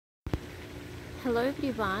Hello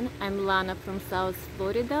everyone, I'm Lana from South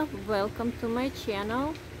Florida. Welcome to my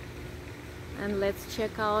channel and let's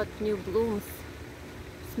check out new blooms.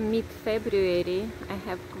 It's mid-February. I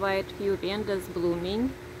have quite few vendas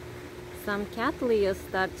blooming. Some cattleyas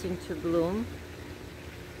starting to bloom.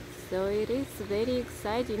 So it is very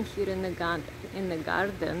exciting here in the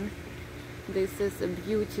garden. This is a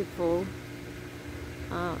beautiful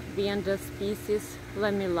venda species,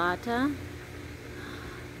 lamellata.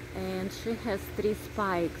 And she has 3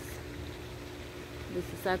 spikes. This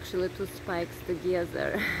is actually 2 spikes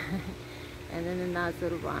together and then another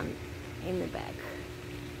one in the back,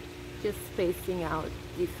 just spacing out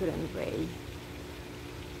different way.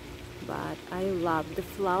 But I love the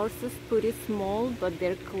flowers. Is pretty small, but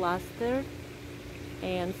they're clustered,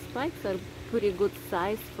 and spikes are pretty good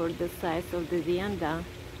size for the size of the venda.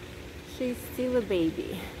 She's still a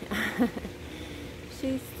baby.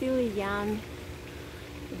 She's still a young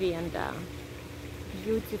venda.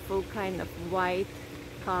 Beautiful kind of white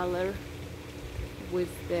color with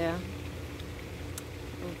the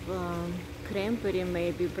cranberry,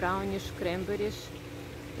 maybe brownish cranberry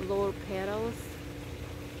lower petals,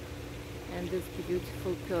 and this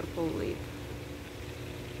beautiful purple lip.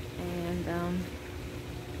 And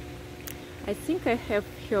I think I have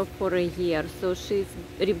her for a year, so she's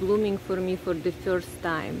reblooming for me for the first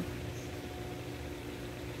time.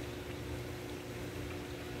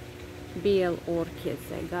 BL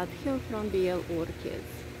Orchids. I got her from BL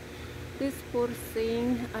Orchids. This poor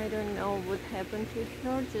thing, I don't know what happened to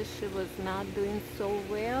her, just she was not doing so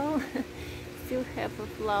well. Still have a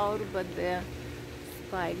flower, but the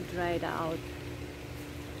spike dried out.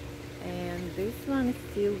 And this one is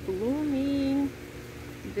still blooming.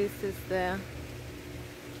 This is the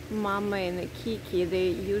Mama and the Kiki. They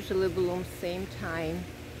usually bloom same time.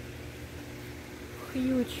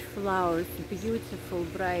 Huge flowers, beautiful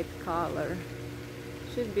bright color.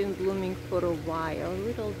 She's been blooming for a while.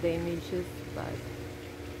 Little damages, but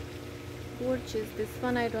gorgeous. This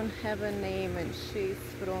one I don't have a name, and she's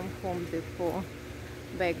from Home Depot,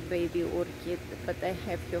 back baby orchid, but I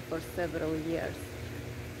have her for several years.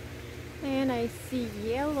 And I see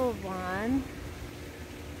yellow one.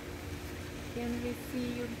 Can we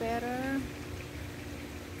see you better?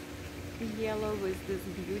 Yellow with this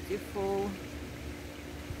beautiful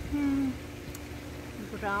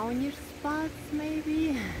brownish spots,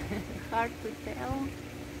 maybe. Hard to tell,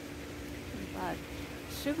 but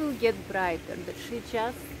she will get brighter. She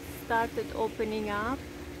just started opening up,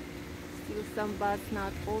 still some buds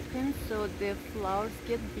not open, so the flowers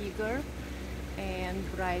get bigger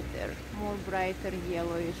and brighter, more brighter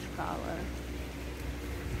yellowish color.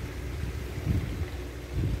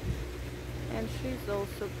 And she's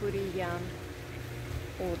also pretty young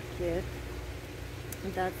orchid.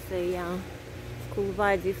 That's a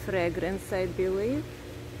Kulvadi fragrance, I believe.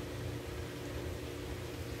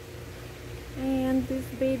 And this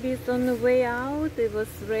baby is on the way out. It was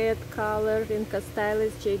red color in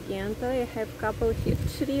Castylis giganta. I have couple here,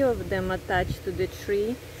 3 of them attached to the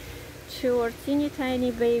tree. 2 are teeny tiny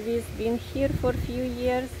babies, been here for a few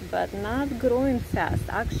years, but not growing fast.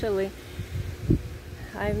 Actually,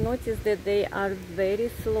 I've noticed that they are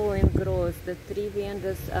very slow in growth. The 3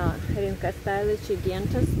 vendas Castylis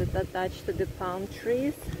gigantas that attach to the palm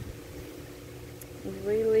trees.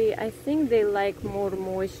 Really, I think they like more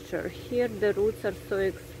moisture. Here the roots are so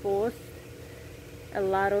exposed, a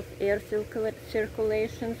lot of air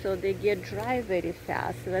circulation, so they get dry very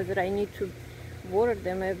fast. Whether I need to water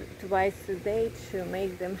them twice a day to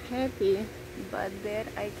make them happy, but that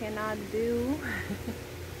I cannot do.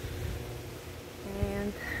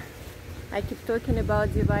 And I keep talking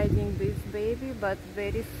about dividing this baby, but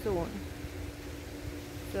very soon.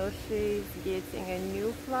 So she's getting a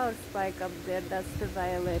new flower spike up there. That's the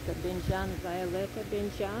Violetta Benjan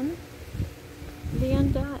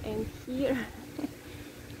venda, and here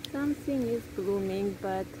something is blooming,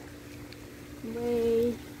 but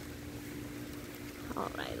wait.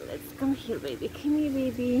 Alright, let's come here, baby. Come here,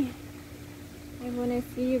 baby. I wanna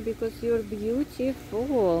see you because you're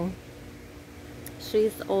beautiful.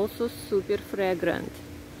 She's also super fragrant.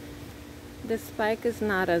 The spike is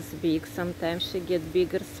not as big. Sometimes she gets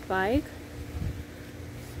bigger spike.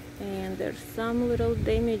 And there's some little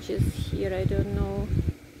damages here. I don't know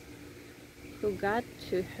who got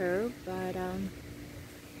to her, but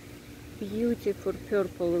beautiful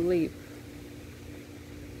purple lip.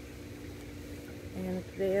 And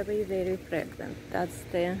very, very fragrant. That's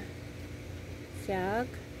the Siag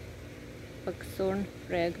Buckthorn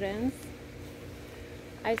fragrance.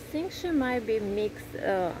 I think she might be mixed,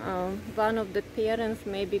 one of the parents,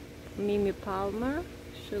 maybe Mimi Palmer.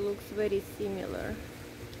 She looks very similar.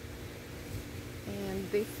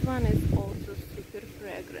 this one is also super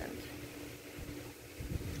fragrant.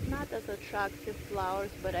 Not as attractive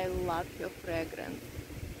flowers, but I love her fragrance.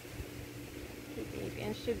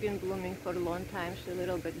 And she's been blooming for a long time. She's a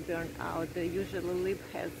little bit burnt out. The usual lip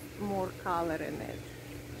has more color in it.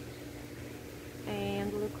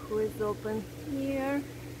 And look who is open here.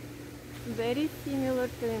 Very similar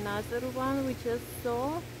to another one we just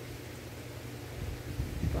saw,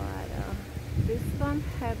 but this one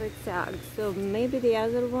have a tag, so maybe the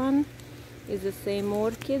other one is the same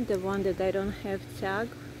orchid, the one that I don't have tag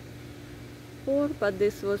for, but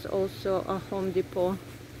this was also a Home Depot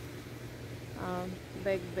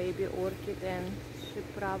big baby orchid, and she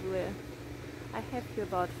probably, I have her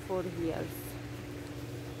about 4 years.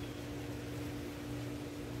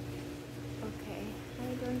 Okay,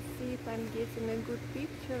 I don't see if I'm getting a good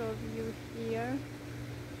picture of you here.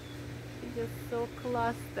 You're just so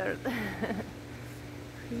clustered.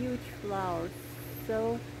 Huge flowers,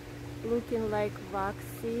 so looking like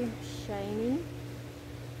waxy, shiny.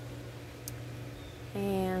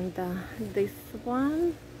 And this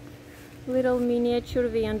one, little miniature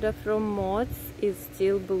Vanda from Mott's, is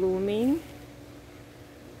still blooming.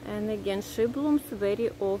 And again, she blooms very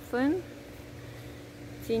often.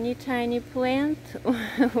 Teeny tiny plant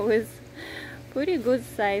with pretty good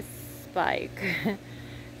size spike.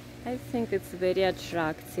 I think it's very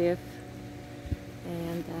attractive,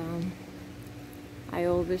 and I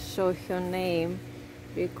always show her name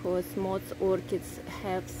because Mott's orchids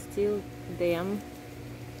have still them.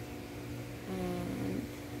 And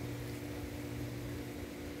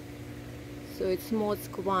so it's Mott's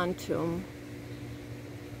Quantum.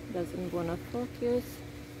 Doesn't want to focus.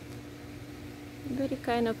 Very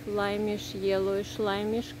kind of limeish, yellowish,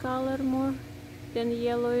 limeish color more than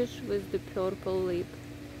yellowish, with the purple lip.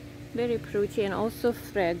 Very pretty and also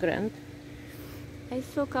fragrant. I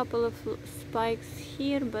saw a couple of spikes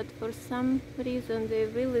here, but for some reason they're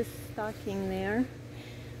really stuck in there.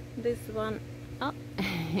 This one, oh,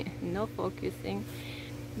 no focusing.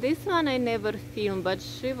 This one I never filmed, but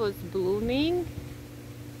she was blooming.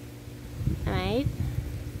 Right?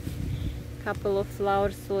 Couple of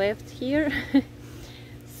flowers left here.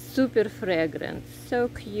 Super fragrant, so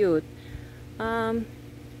cute.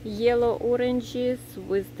 Yellow oranges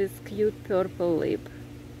with this cute purple lip.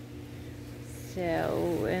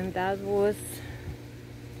 So, and that was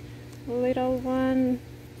little one,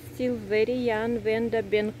 still very young, Vanda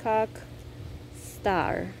Bangkok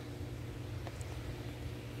Star.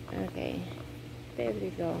 Okay, there we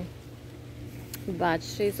go. But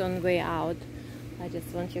she's on way out. I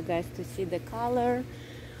just want you guys to see the color.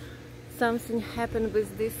 Something happened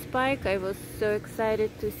with this spike. I was so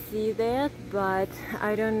excited to see that, but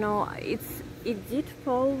I don't know. It did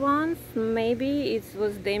fall once. Maybe it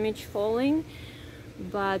was damage falling,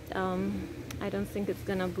 but I don't think it's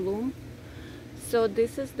gonna bloom. So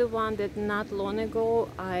this is the one that not long ago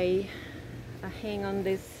I hang on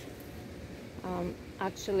this.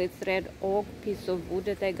 Actually, it's red oak piece of wood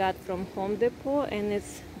that I got from Home Depot, and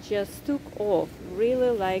it's just took off. Really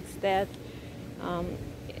likes that.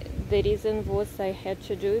 The reason was I had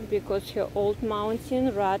to do it because her old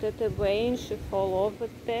mountain rotted away and she fell off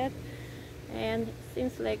with that, and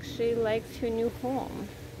seems like she likes her new home.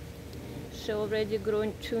 She already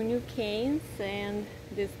grown 2 new canes and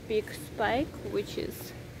this big spike, which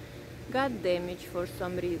is got damaged for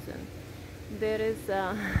some reason. There is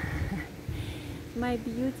my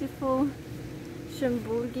beautiful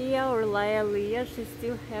Schomburgia or Lyalea. She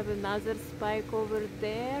still have another spike over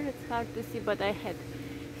there. It's hard to see, but I had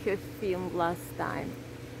her film last time.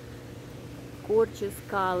 Gorgeous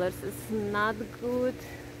colors. It's not good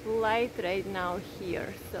light right now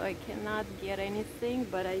here, so I cannot get anything,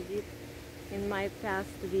 but I did in my past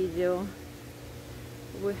video.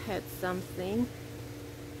 We had something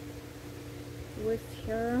with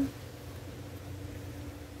her.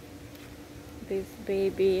 This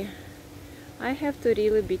baby, I have to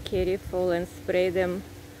really be careful and spray them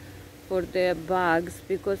for the bugs,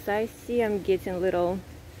 because I see I'm getting little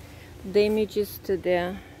damages to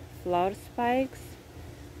the flower spikes.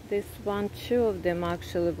 This one, 2 of them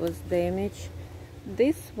actually was damaged.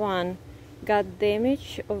 This one got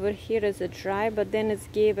damaged over here as a dry, but then it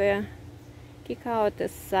gave a kick out a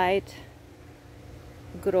side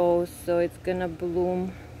growth, so it's gonna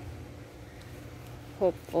bloom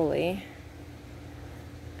hopefully.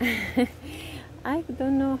 I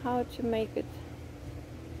don't know how to make it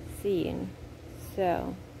seen.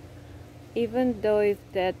 So even though if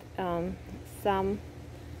that some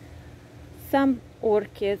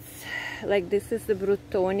orchids, like this is the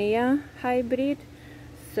Brutonia hybrid,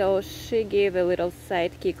 So she gave a little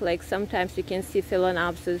sidekick, like sometimes you can see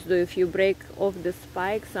phalaenopsis do. If you break off the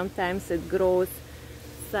spike, sometimes it grows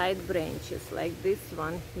side branches like this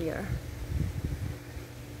one here.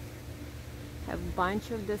 Have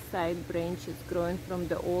bunch of the side branches growing from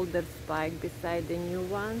the older spike beside the new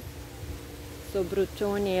ones. So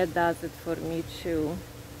Brutonia does it for me too.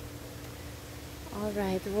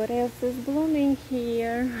 Alright, what else is blooming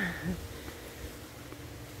here?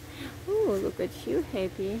 Oh, look at you,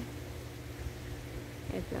 happy.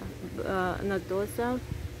 Это nodosa,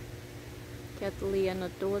 Cattleya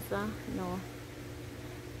nodosa, no,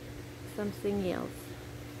 something else.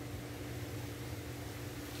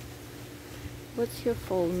 What's your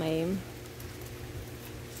full name?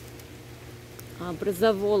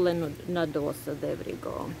 Brzovola nodosa, there we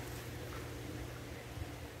go.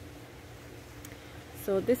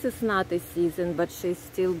 So this is not a season, but she's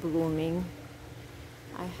still blooming.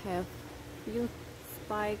 I have few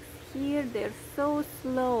spikes here. They're so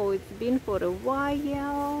slow. It's been for a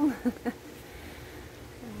while.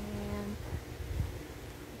 And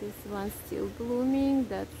this one's still blooming.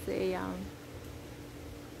 That's a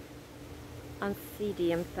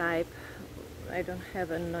Oncidium type. I don't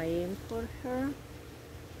have a name for her.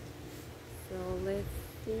 So let's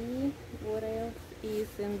see what else is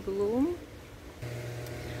in bloom.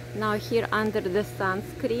 Now here under the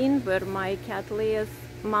sunscreen where my cattleyas,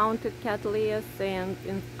 mounted cattleyas and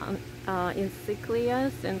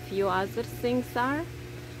encyclias and few other things are,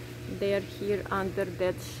 they're here under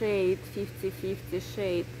that shade, 50-50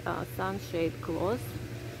 shade, sunshade cloth.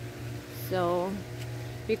 So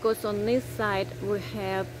because on this side we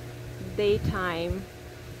have daytime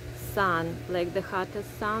sun, like the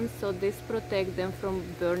hottest sun, so this protects them from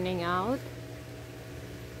burning out.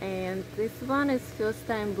 And this one is first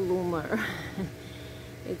time bloomer.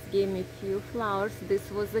 It gave me few flowers. This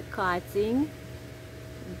was a cutting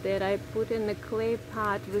that I put in a clay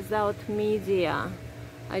pot without media.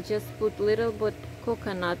 I just put little bit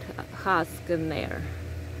coconut husk in there,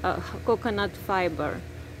 coconut fiber,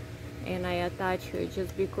 and I attached her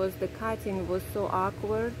just because the cutting was so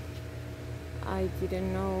awkward. I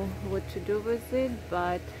didn't know what to do with it,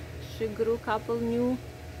 but she grew a couple new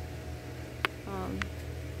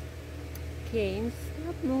canes.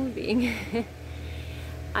 Stop moving.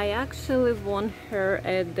 I actually won her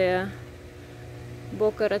at the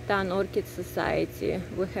Boca Raton Orchid Society.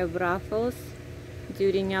 We have raffles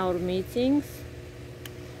during our meetings.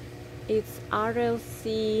 It's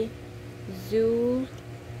RLC Zool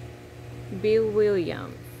Bill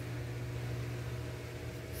Williams.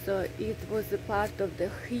 So it was a part of the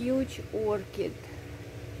huge orchid,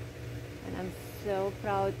 and I'm so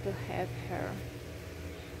proud to have her.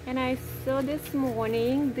 And I saw this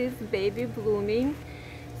morning this baby blooming.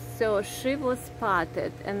 So she was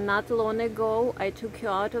potted, and not long ago I took her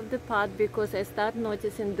out of the pot because I started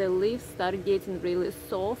noticing the leaves start getting really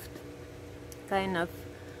soft, kind of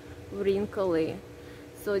wrinkly.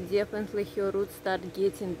 So definitely her roots start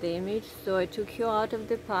getting damaged. So I took her out of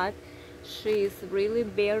the pot. She is really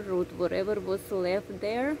bare root. Whatever was left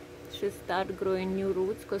there, she started growing new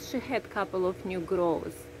roots because she had a couple of new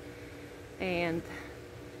grows. And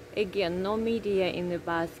again, no media in the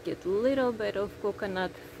basket, little bit of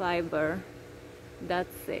coconut fiber,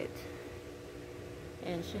 that's it.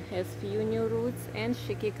 And she has few new roots, and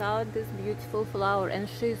she kicked out this beautiful flower, and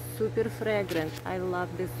she's super fragrant. I love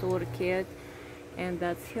this orchid, and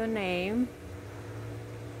that's her name.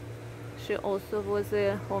 She also was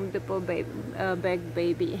a Home Depot bag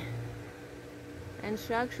baby, and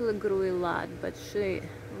she actually grew a lot, but she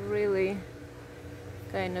really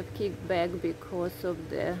kind of kicked back because of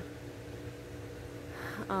the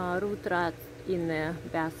root rot in the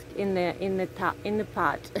basket, in the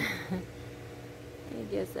pot. I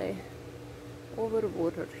guess I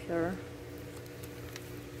overwatered her.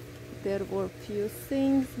 There were few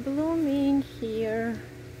things blooming here.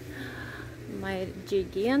 My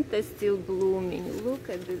giganta is still blooming. Look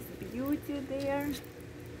at this beauty there.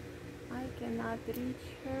 I cannot reach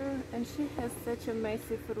her, and she has such a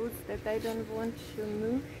massive roots that I don't want to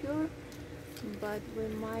move her, but we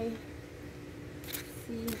might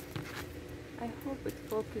see. I hope it's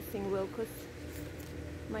focusing well, because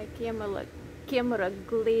my camera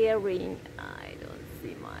glaring. I don't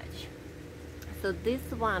see much. So this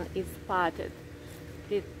one is potted.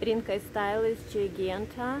 Rhinca stylis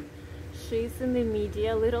giganta. She's in the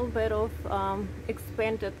media, a little bit of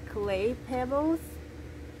expanded clay pebbles.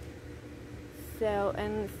 So,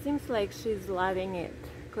 and it seems like she's loving it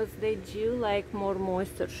because they do like more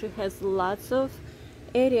moisture. She has lots of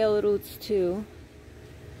aerial roots too.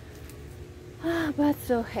 But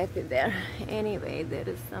so happy there. Anyway, there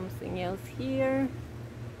is something else here.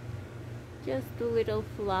 Just two little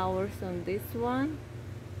flowers on this one.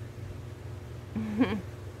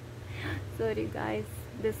 Sorry guys,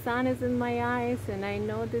 the sun is in my eyes and I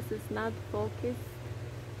know this is not focused.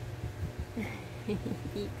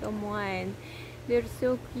 Come on, they're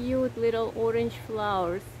so cute, little orange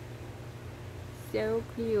flowers, so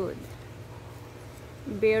cute.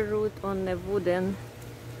 Bare root on the wooden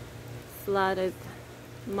slatted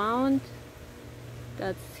mound.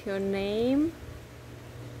 That's her name,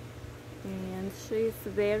 and she's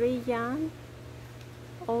very young.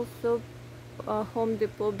 Also a Home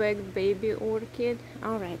Depot bagged baby orchid.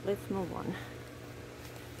 All right, let's move on.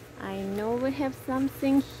 I know we have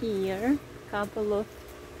something here, couple of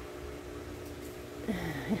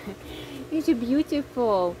it's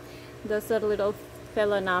beautiful. Those are little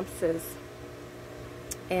phalaenopsis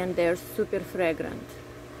and they're super fragrant.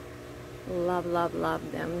 Love, love,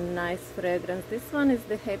 love them. Nice fragrance. This one is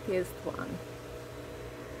the happiest one.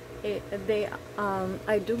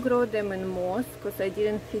 I do grow them in moss because I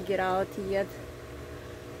didn't figure out yet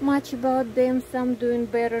much about them. Some doing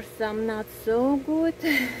better, some not so good.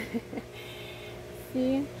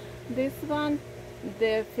 See, this one,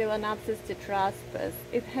 the Phalaenopsis tetraspis,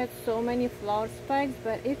 it had so many flower spikes,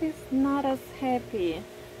 but it is not as happy.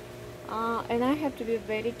 And I have to be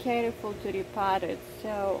very careful to repot it,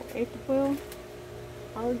 so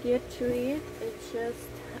I'll get to it. It's just,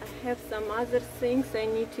 I have some other things I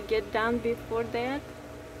need to get done before that.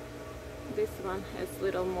 This one has a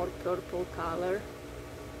little more purple color.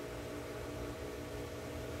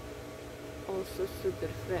 Also super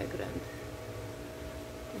fragrant.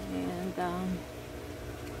 And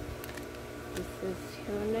this is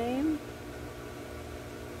her name.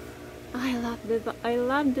 I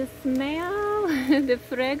love the smell. The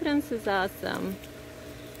fragrance is awesome.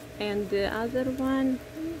 And the other one,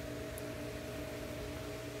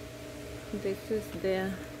 this is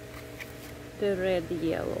the red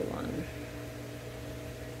yellow one.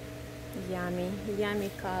 Yummy,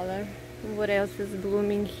 yummy color. What else is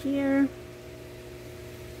blooming here?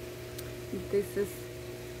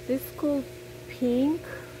 This called pink,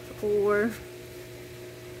 or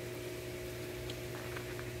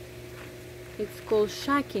it's called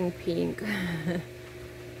shocking pink.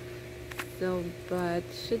 So, but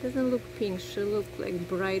she doesn't look pink, she looks like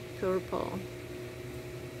bright purple.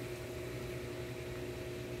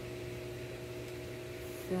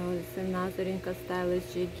 So it's another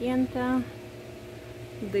Inca-Stylus giganta.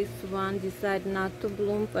 This one decided not to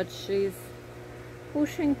bloom, but she's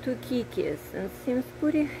pushing two kikis and seems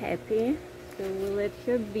pretty happy. So we'll let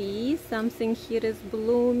her be. Something here is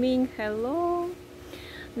blooming. Hello.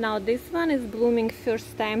 Now this one is blooming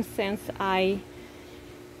first time since I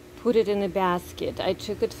put it in a basket. I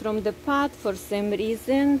took it from the pot for some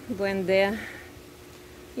reason. When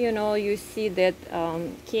you see that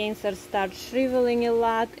canes start shriveling a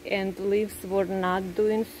lot and leaves were not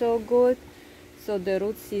doing so good, so the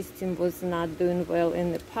root system was not doing well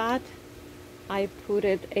in the pot. I put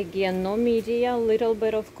it again, no media, little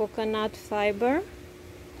bit of coconut fiber,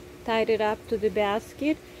 tied it up to the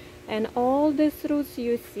basket, and all these roots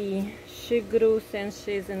you see, she grew since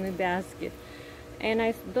she's in the basket. And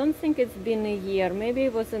I don't think it's been a year, maybe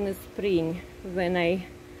it was in the spring when I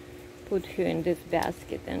put her in this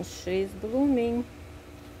basket, and she's blooming.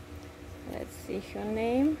 Let's see her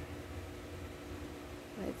name.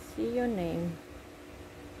 Let's see your name.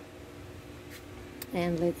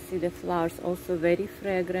 And let's see the flowers, also very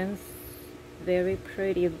fragrant, very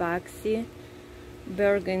pretty, boxy,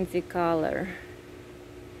 burgundy color.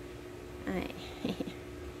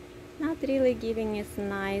 Not really giving us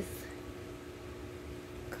nice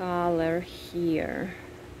color here.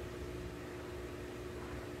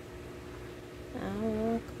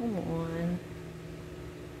 Oh, come on.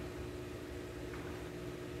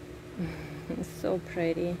 So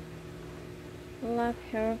pretty. Love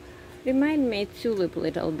her. Remind me tulip a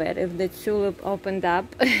little bit if the tulip opened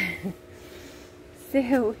up.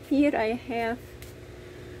 So here I have,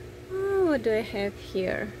 what do I have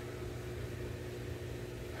here?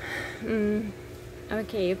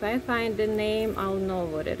 Okay, if I find the name, I'll know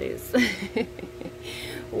what it is.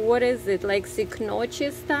 What is it, like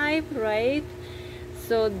cycnoches type, right?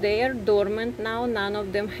 So they are dormant now, none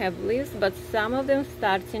of them have leaves, but some of them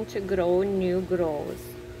starting to grow new growths.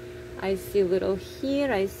 I see little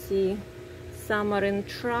here, I see some are in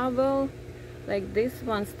trouble, like this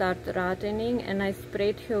one started rotting, and I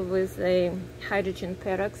sprayed her with a hydrogen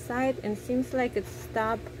peroxide, and seems like it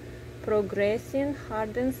stopped progressing,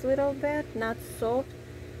 hardens a little bit, not soft,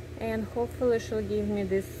 and hopefully she'll give me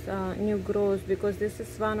this new growth, because this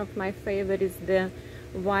is one of my favorites, the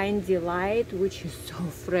Wine Delight, which is so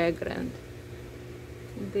fragrant.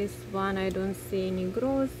 This one I don't see any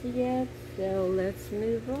growth yet, so let's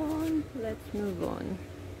move on.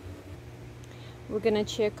 We're gonna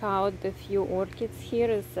check out the few orchids here.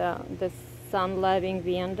 Is the sun-loving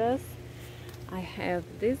Vendas. I have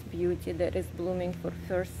this beauty that is blooming for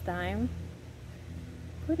first time.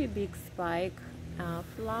 Pretty big spike,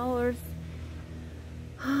 flowers.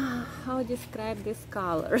 How describe these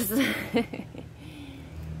colors?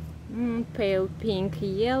 Pale pink,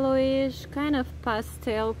 yellowish, kind of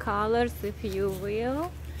pastel colors, if you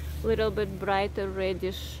will. Little bit brighter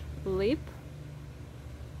reddish lip.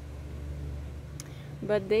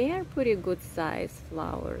 But they are pretty good size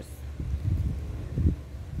flowers.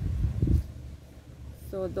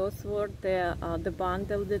 So those were the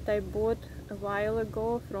bundle that I bought a while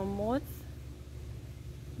ago from Mott's.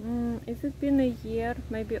 Has it been a year?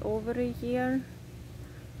 Maybe over a year?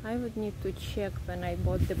 I would need to check when I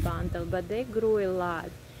bought the bundle, but they grew a lot.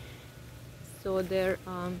 So there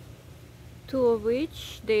are two of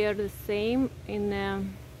which they are the same in a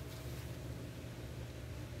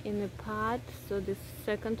pot. So the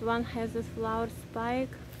second one has a flower spike.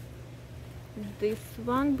 This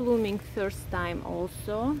one blooming first time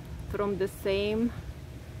also from the same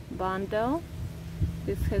bundle.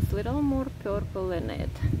 This has little more purple in it,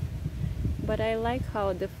 but I like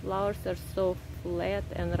how the flowers are so flat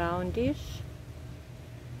and roundish.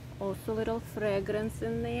 Also little fragrance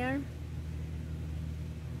in there.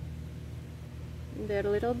 They're a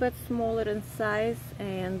little bit smaller in size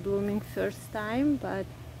and blooming first time, but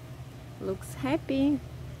looks happy.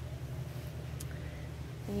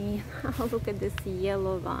 And look at this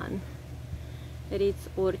yellow one. It's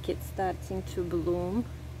orchid starting to bloom.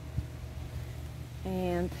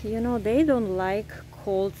 And you know, they don't like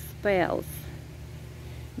cold spells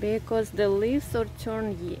because the leaves are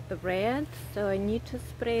turned red, so I need to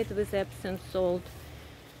spray it with Epsom salt.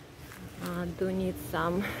 Do need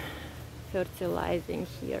some fertilizing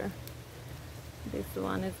here. This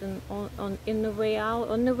one is on the way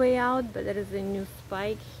out, but there is a new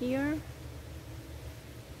spike here.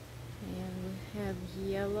 And we have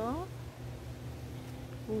yellow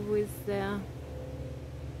with the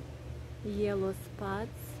yellow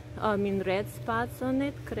spots, red spots on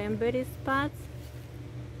it, cranberry spots.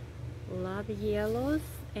 Love yellows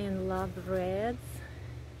and love reds.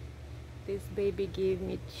 This baby gave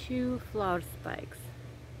me 2 flower spikes.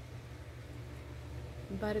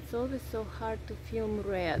 But it's always so hard to film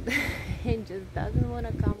red. It just doesn't want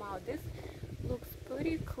to come out. This looks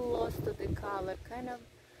pretty close to the color, kind of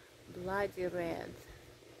bloody red.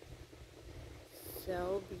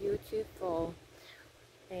 So beautiful.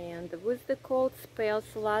 And with the cold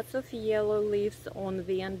spells, lots of yellow leaves on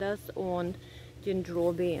Vendas, on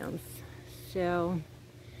dendrobiums. So,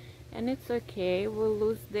 and it's okay, we'll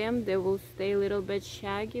lose them. They will stay a little bit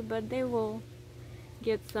shaggy, but they will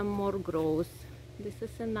get some more growth. This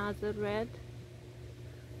is another red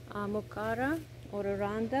mocara or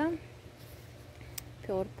aranda.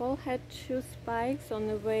 Purple had 2 spikes on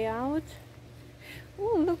the way out.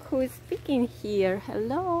 Oh, look who is speaking here.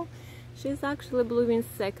 Hello. She's actually blooming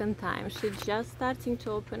second time. She's just starting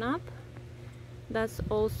to open up. That's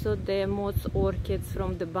also the Mott's orchids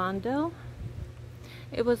from the bundle.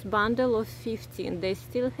 It was bundle of 15. They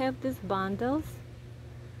still have these bundles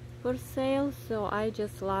for sale, so I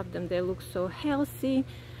just love them. They look so healthy.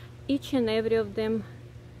 Each and every of them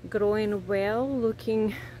growing well,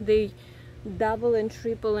 looking, they double and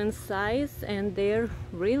triple in size, and they're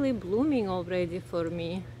really blooming already for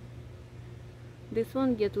me. This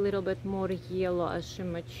one gets a little bit more yellow as she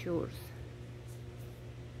matures.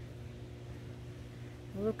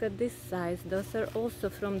 Look at this size. Those are also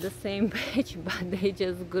from the same batch, but they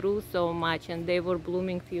just grew so much and they were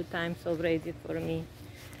blooming a few times already for me.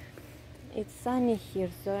 It's sunny here,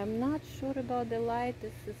 so I'm not sure about the light.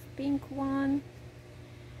 This is pink one.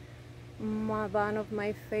 One of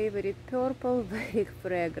my favorite, purple, very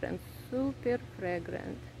fragrant, super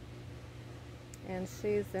fragrant. And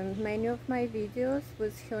she's in many of my videos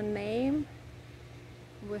with her name.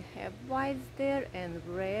 We have whites there and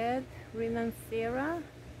red Rinancera.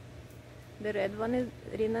 The red one is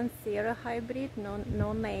Rinancera hybrid,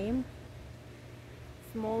 no name.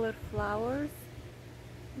 Smaller flowers,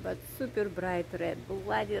 but super bright red,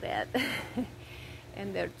 bloody red.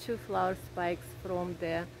 And there are 2 flower spikes from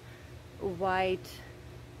the white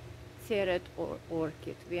terret or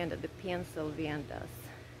orchid, Venda, the pencil Vendas.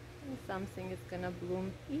 Something is gonna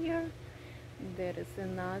bloom here. There is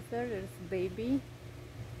another, there's baby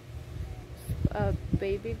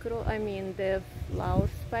the flower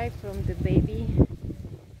spike from the baby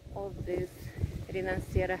of this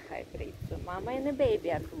Rinancera hybrid. So mama and the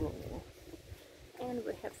baby are blooming. And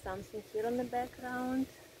we have something here on the background,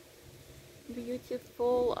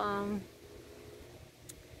 beautiful,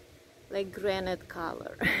 like granite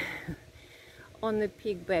color on the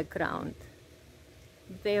pink background.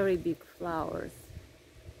 Very big flowers.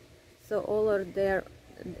 So all are there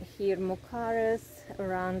here, mocaras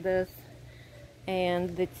around us,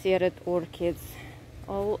 and the tiaret orchids,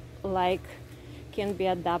 all like can be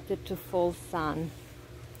adapted to fall sun.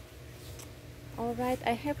 All right,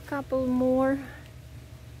 I have a couple more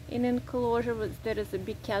in enclosure. There is a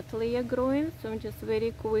big cattleya growing, so I'm just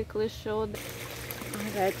very quickly show them.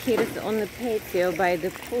 All right, here is on the patio by the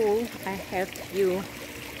pool. I have few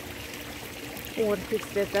orchids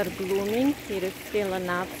that are blooming. Here is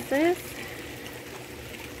phalaenopsis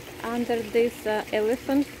under this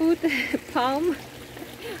elephant foot palm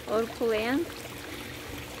or plant.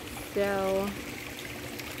 So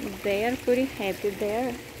they are pretty happy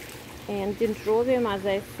there. And dendrobium, as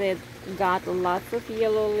I said, got lots of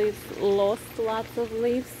yellow leaves, lost lots of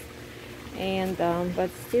leaves, and but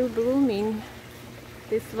still blooming.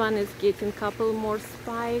 This one is getting a couple more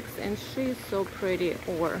spikes, and she's so pretty,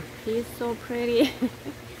 or he's so pretty.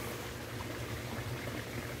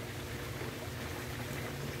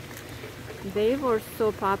 They were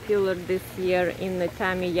so popular this year in the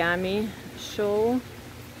Tamiyami show.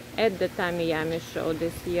 At the Tamiyami show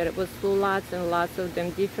this year, it was lots and lots of them,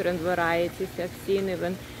 different varieties. I've seen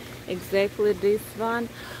even exactly this one.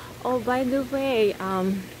 Oh, by the way,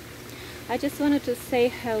 I just wanted to say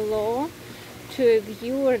hello to a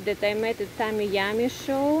viewer that I met at Tamiyami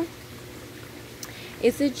show.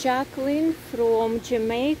 It's a Jacqueline from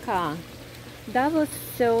Jamaica. That was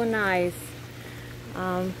so nice.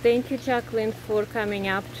 Thank you, Jacqueline, for coming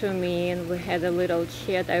up to me, and we had a little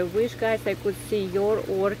chat. I wish, guys, I could see your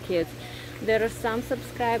orchids. There are some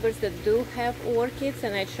subscribers that do have orchids,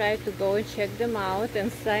 and I try to go and check them out and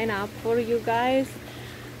sign up for you guys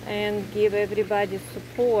and give everybody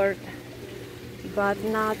support. But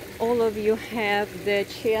not all of you have the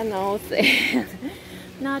channels, and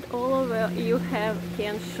not all of you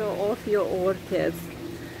can show off your orchids.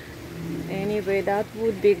 Anyway, that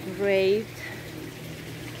would be great.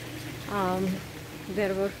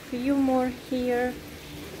 There were a few more here.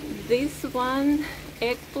 This one,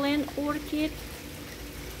 eggplant orchid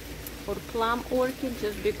or plum orchid,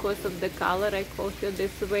 just because of the color I call it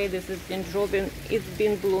this way. This is dendrobium. It's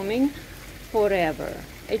been blooming forever.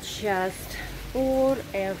 It's just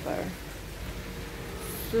forever.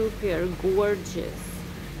 Super gorgeous.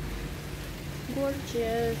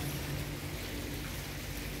 Gorgeous.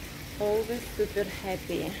 Always super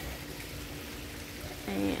happy.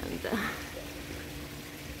 And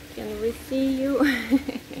can we see you?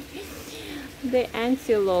 The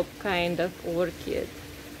antelope kind of orchid.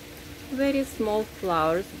 Very small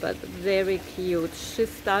flowers, but very cute. She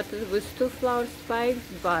started with 2 flower spikes,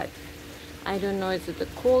 but I don't know, is it a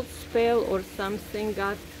cold spell or something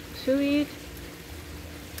got to it?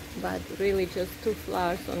 But really just 2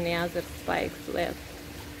 flowers on the other spikes left.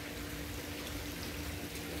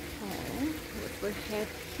 Oh, what we have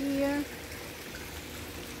here?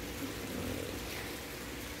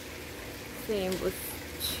 Same with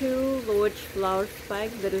 2 large flower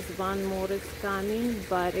spikes. There is one more is coming,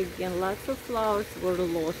 but again, lots of flowers were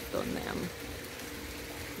lost on them.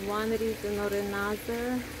 One reason or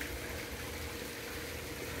another.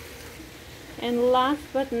 And last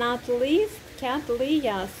but not least,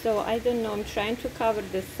 Cattleya. So I don't know, I'm trying to cover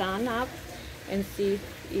the sun up and see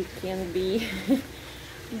if it can be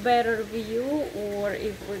better view, or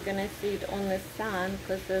if we're gonna see it on the sun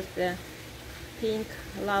because of the pink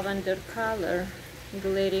lavender color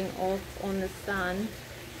glaring off on the sun.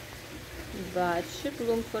 But she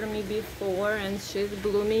bloomed for me before, and she's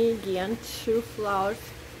blooming again. 2 flowers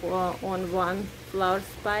on 1 flower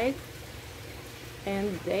spike,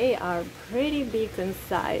 and they are pretty big in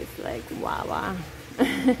size, like wow.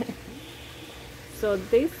 So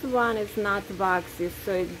this one is not waxy,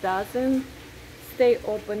 so it doesn't stay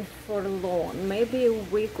open for long, maybe a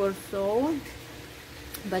week or so,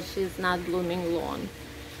 but she's not blooming long.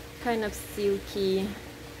 Kind of silky,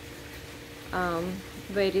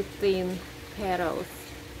 very thin petals.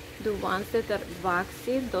 The ones that are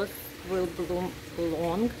waxy, those will bloom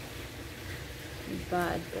long,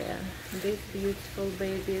 but these beautiful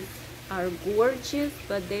babies are gorgeous,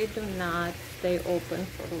 but they do not stay open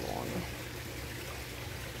for long.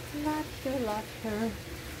 Love her.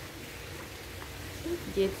 She's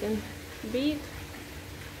getting big,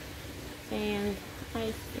 and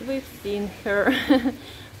we've seen her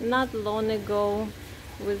not long ago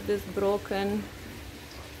with this broken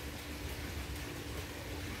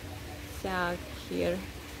sac here.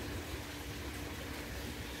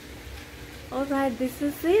 Alright, this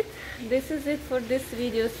is it for this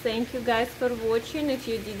video. Thank you guys for watching. If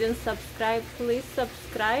you didn't subscribe, please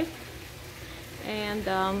subscribe. And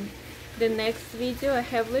the next video, I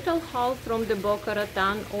have little haul from the Boca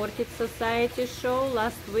Raton Orchid Society show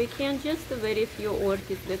last weekend. Just a very few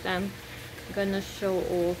orchids that I'm gonna show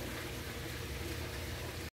off.